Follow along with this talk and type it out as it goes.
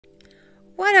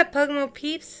What up, Pugmo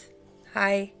peeps?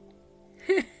 Hi.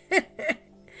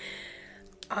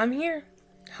 I'm here.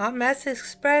 Hot Mess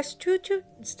Express. Choo choo.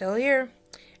 Still here.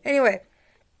 Anyway,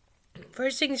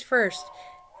 first things first.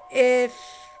 If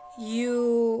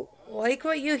you like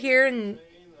what you hear and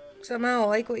somehow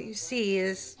like what you see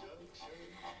is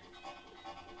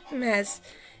mess,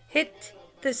 hit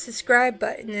the subscribe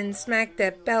button and smack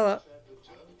that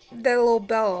little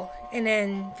bell. And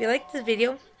then if you like this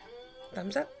video,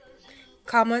 thumbs up.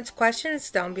 Comments,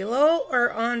 questions down below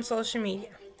or on social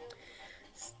media.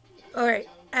 Alright,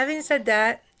 having said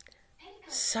that,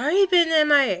 sorry you've been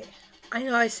MIA. I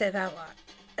know I said that a lot.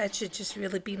 That should just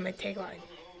really be my tagline.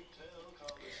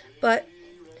 But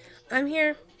I'm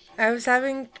here. I was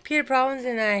having computer problems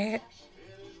and I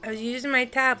was using my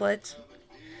tablets.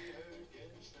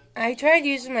 I tried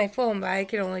using my phone, but I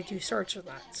could only do search with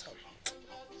that. So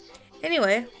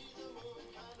anyway,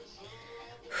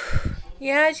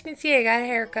 yeah, as you can see, I got a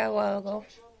haircut a while ago.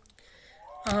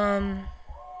 I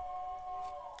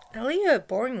lead a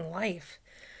boring life.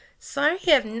 Sorry,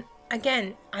 I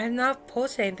have not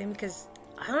posted anything because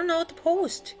I don't know what to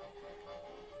post.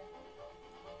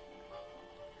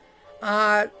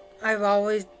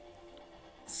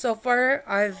 So far,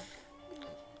 I've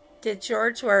did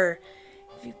shorts where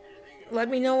if you let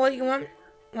me know what you want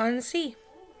to see,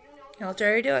 I'll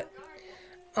try to do it.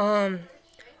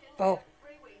 Oh,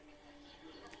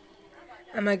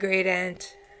 I'm a great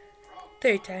aunt.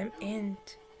 Third time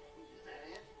aunt.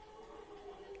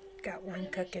 Got one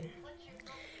cooking.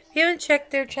 If you haven't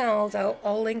checked their channels out,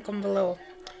 I'll link them below.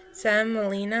 Sam,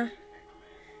 Melina.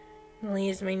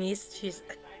 Melina's my niece. She's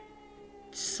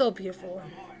so beautiful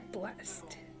and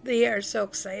blessed. They are so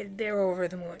excited. They're over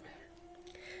the moon.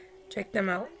 Check them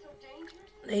out.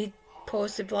 They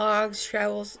posted vlogs,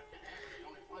 travels.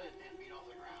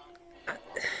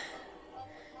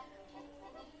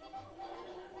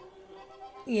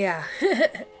 Yeah.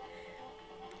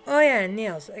 Oh yeah,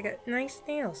 nails. I got nice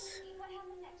nails.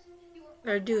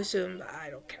 Or do soon, but I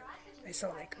don't care. I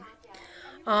still like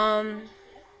them.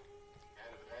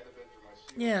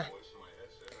 Yeah.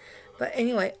 But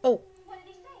anyway,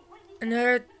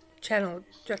 another channel,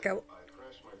 check out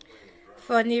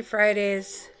Funny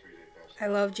Fridays. I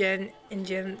love Jen and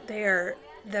Jim. They are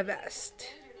the best.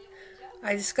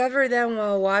 I discovered them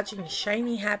while watching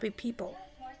Shiny Happy People.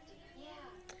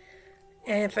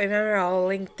 And if I remember, I'll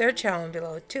link their channel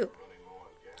below too.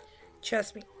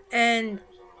 Trust me. And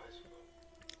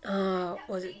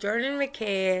was it Jordan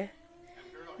McKay,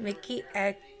 Mickey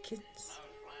Atkins?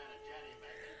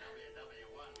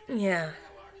 Yeah.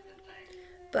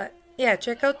 But yeah,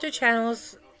 check out their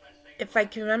channels. If I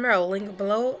can remember, I'll link it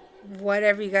below.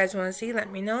 Whatever you guys want to see,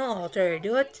 let me know. I'll try to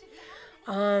do it.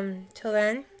 Till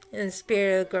then, in the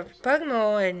spirit of Grumpy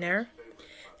Pugmo in there,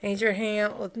 thanks for hanging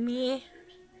out with me.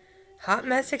 Hot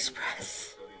Mess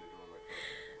Express.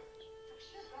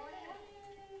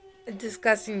 A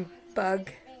disgusting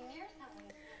bug.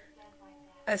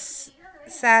 A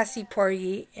sassy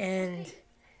porgy. And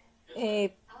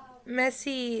a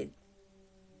messy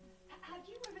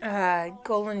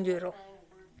golden doodle.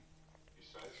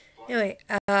 Anyway,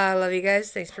 I love you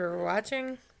guys. Thanks for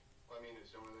watching.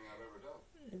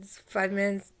 It's 5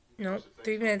 minutes. No,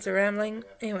 3 minutes of rambling.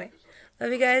 Anyway,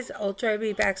 love you guys. I'll try to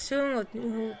be back soon with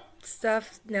new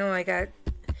stuff. Now I got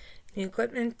new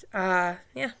equipment.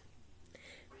 Yeah.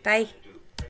 Bye.